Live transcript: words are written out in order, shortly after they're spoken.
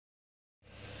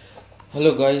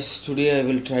Hello guys, today I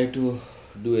will try to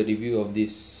do a review of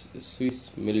this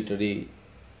Swiss military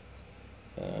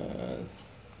uh,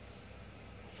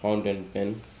 fountain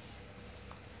pen.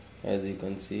 As you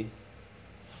can see,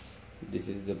 this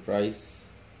is the price.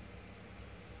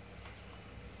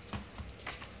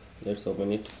 Let's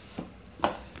open it.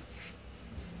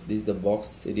 This is the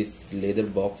box. It is leather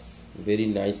box, very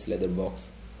nice leather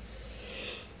box.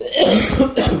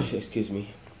 Excuse me.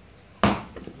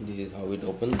 This is how it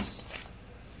opens,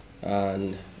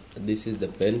 and this is the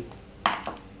pen.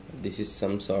 This is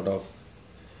some sort of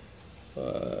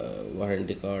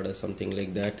warranty card or something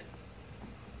like that.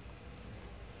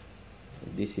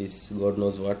 This is God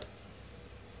knows what.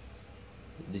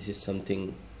 This is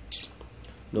something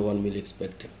no one will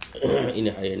expect in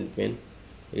a high-end pen.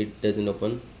 It doesn't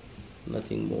open,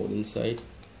 nothing more inside.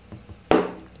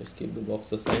 Let's keep the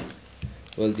box aside.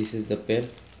 Well, this is the pen.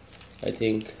 I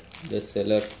think the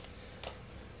seller,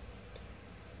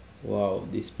 wow,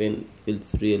 this pen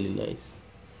feels really nice.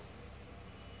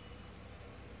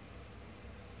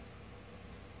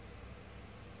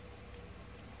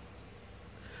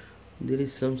 There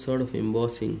is some sort of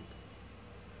embossing.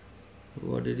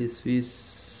 What it is,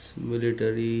 Swiss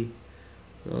military,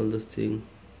 all those things.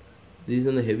 This is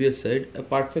on the heavier side, a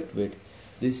perfect weight.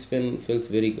 This pen feels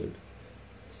very good.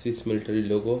 Swiss military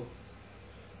logo.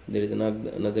 There is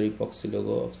another epoxy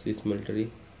logo of Swiss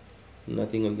military.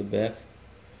 Nothing on the back.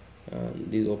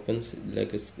 This opens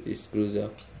like it screws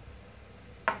up.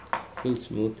 Feels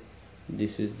smooth.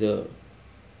 This is the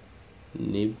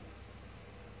nib.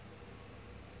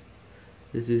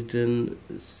 This is written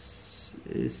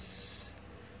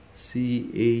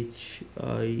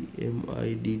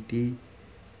CHIMIDT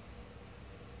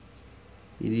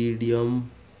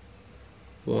iridium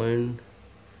point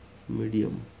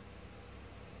medium.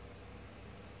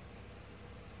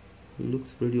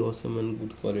 Looks pretty awesome and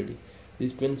good quality.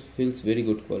 This pen feels very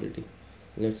good quality.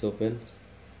 Let's open.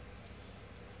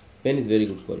 Pen is very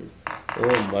good quality.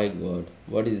 Oh my god,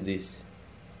 what is this?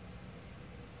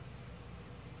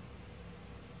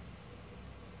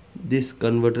 This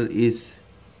converter is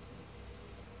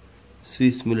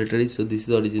Swiss military, so this is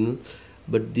the original,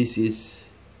 but this is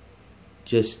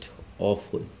just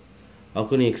awful. How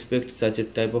can you expect such a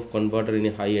type of converter in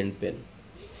a high-end pen?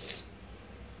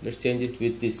 Let's change it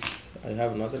with this. I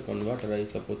have another converter, I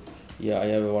suppose. Yeah, I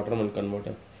have a Waterman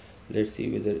converter. Let's see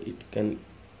whether it can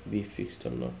be fixed or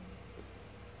not.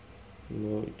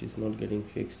 No, it is not getting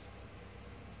fixed.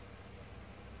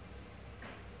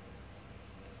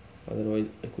 Otherwise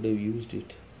I could have used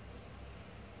it.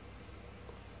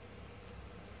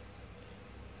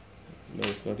 No,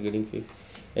 it's not getting fixed.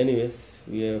 Anyways,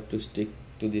 we have to stick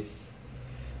to this.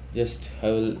 Just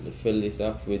I will fill this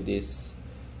up with this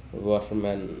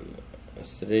Waterman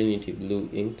Serenity blue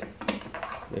ink.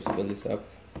 Let's fill this up.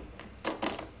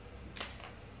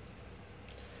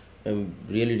 I'm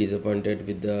really disappointed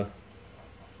with the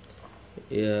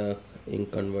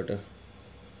ink converter.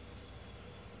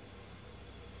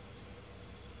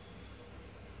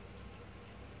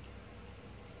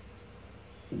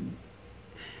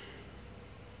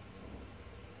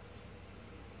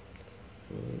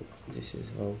 This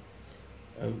is how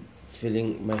I'm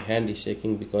feeling. My hand is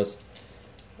shaking because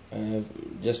I have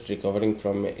just recovering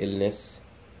from my illness.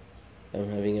 I'm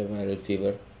having a viral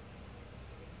fever,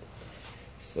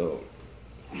 so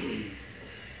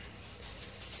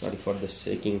sorry for the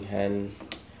shaking hand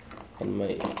and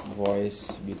my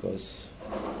voice because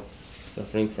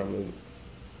suffering from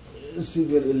a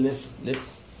severe illness.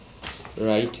 Let's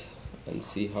write and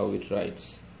see how it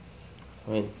writes.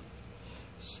 Fine.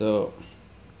 So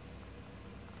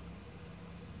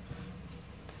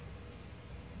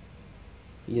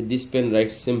yeah, this pen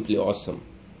writes simply awesome.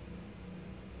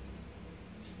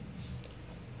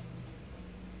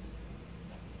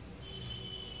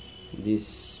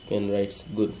 This pen writes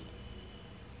good.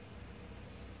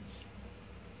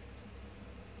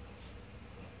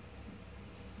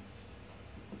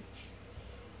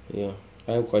 Yeah,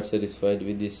 I am quite satisfied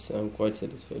with this. I'm quite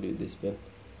satisfied with this pen.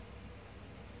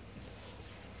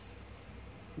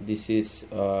 This is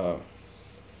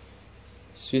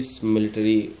Swiss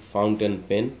military fountain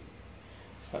pen,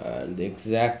 and the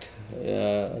exact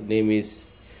name is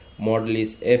model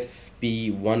is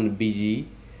FP1BG,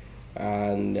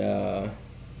 and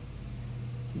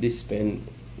this pen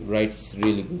writes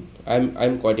really good.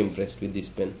 I'm quite impressed with this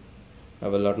pen. I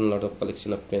have a lot of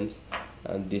collection of pens,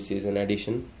 and this is an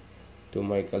addition to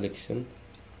my collection.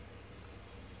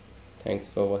 Thanks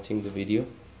for watching the video.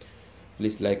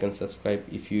 Please like and subscribe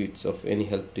if it's of any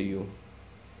help to you.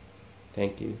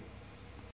 Thank you.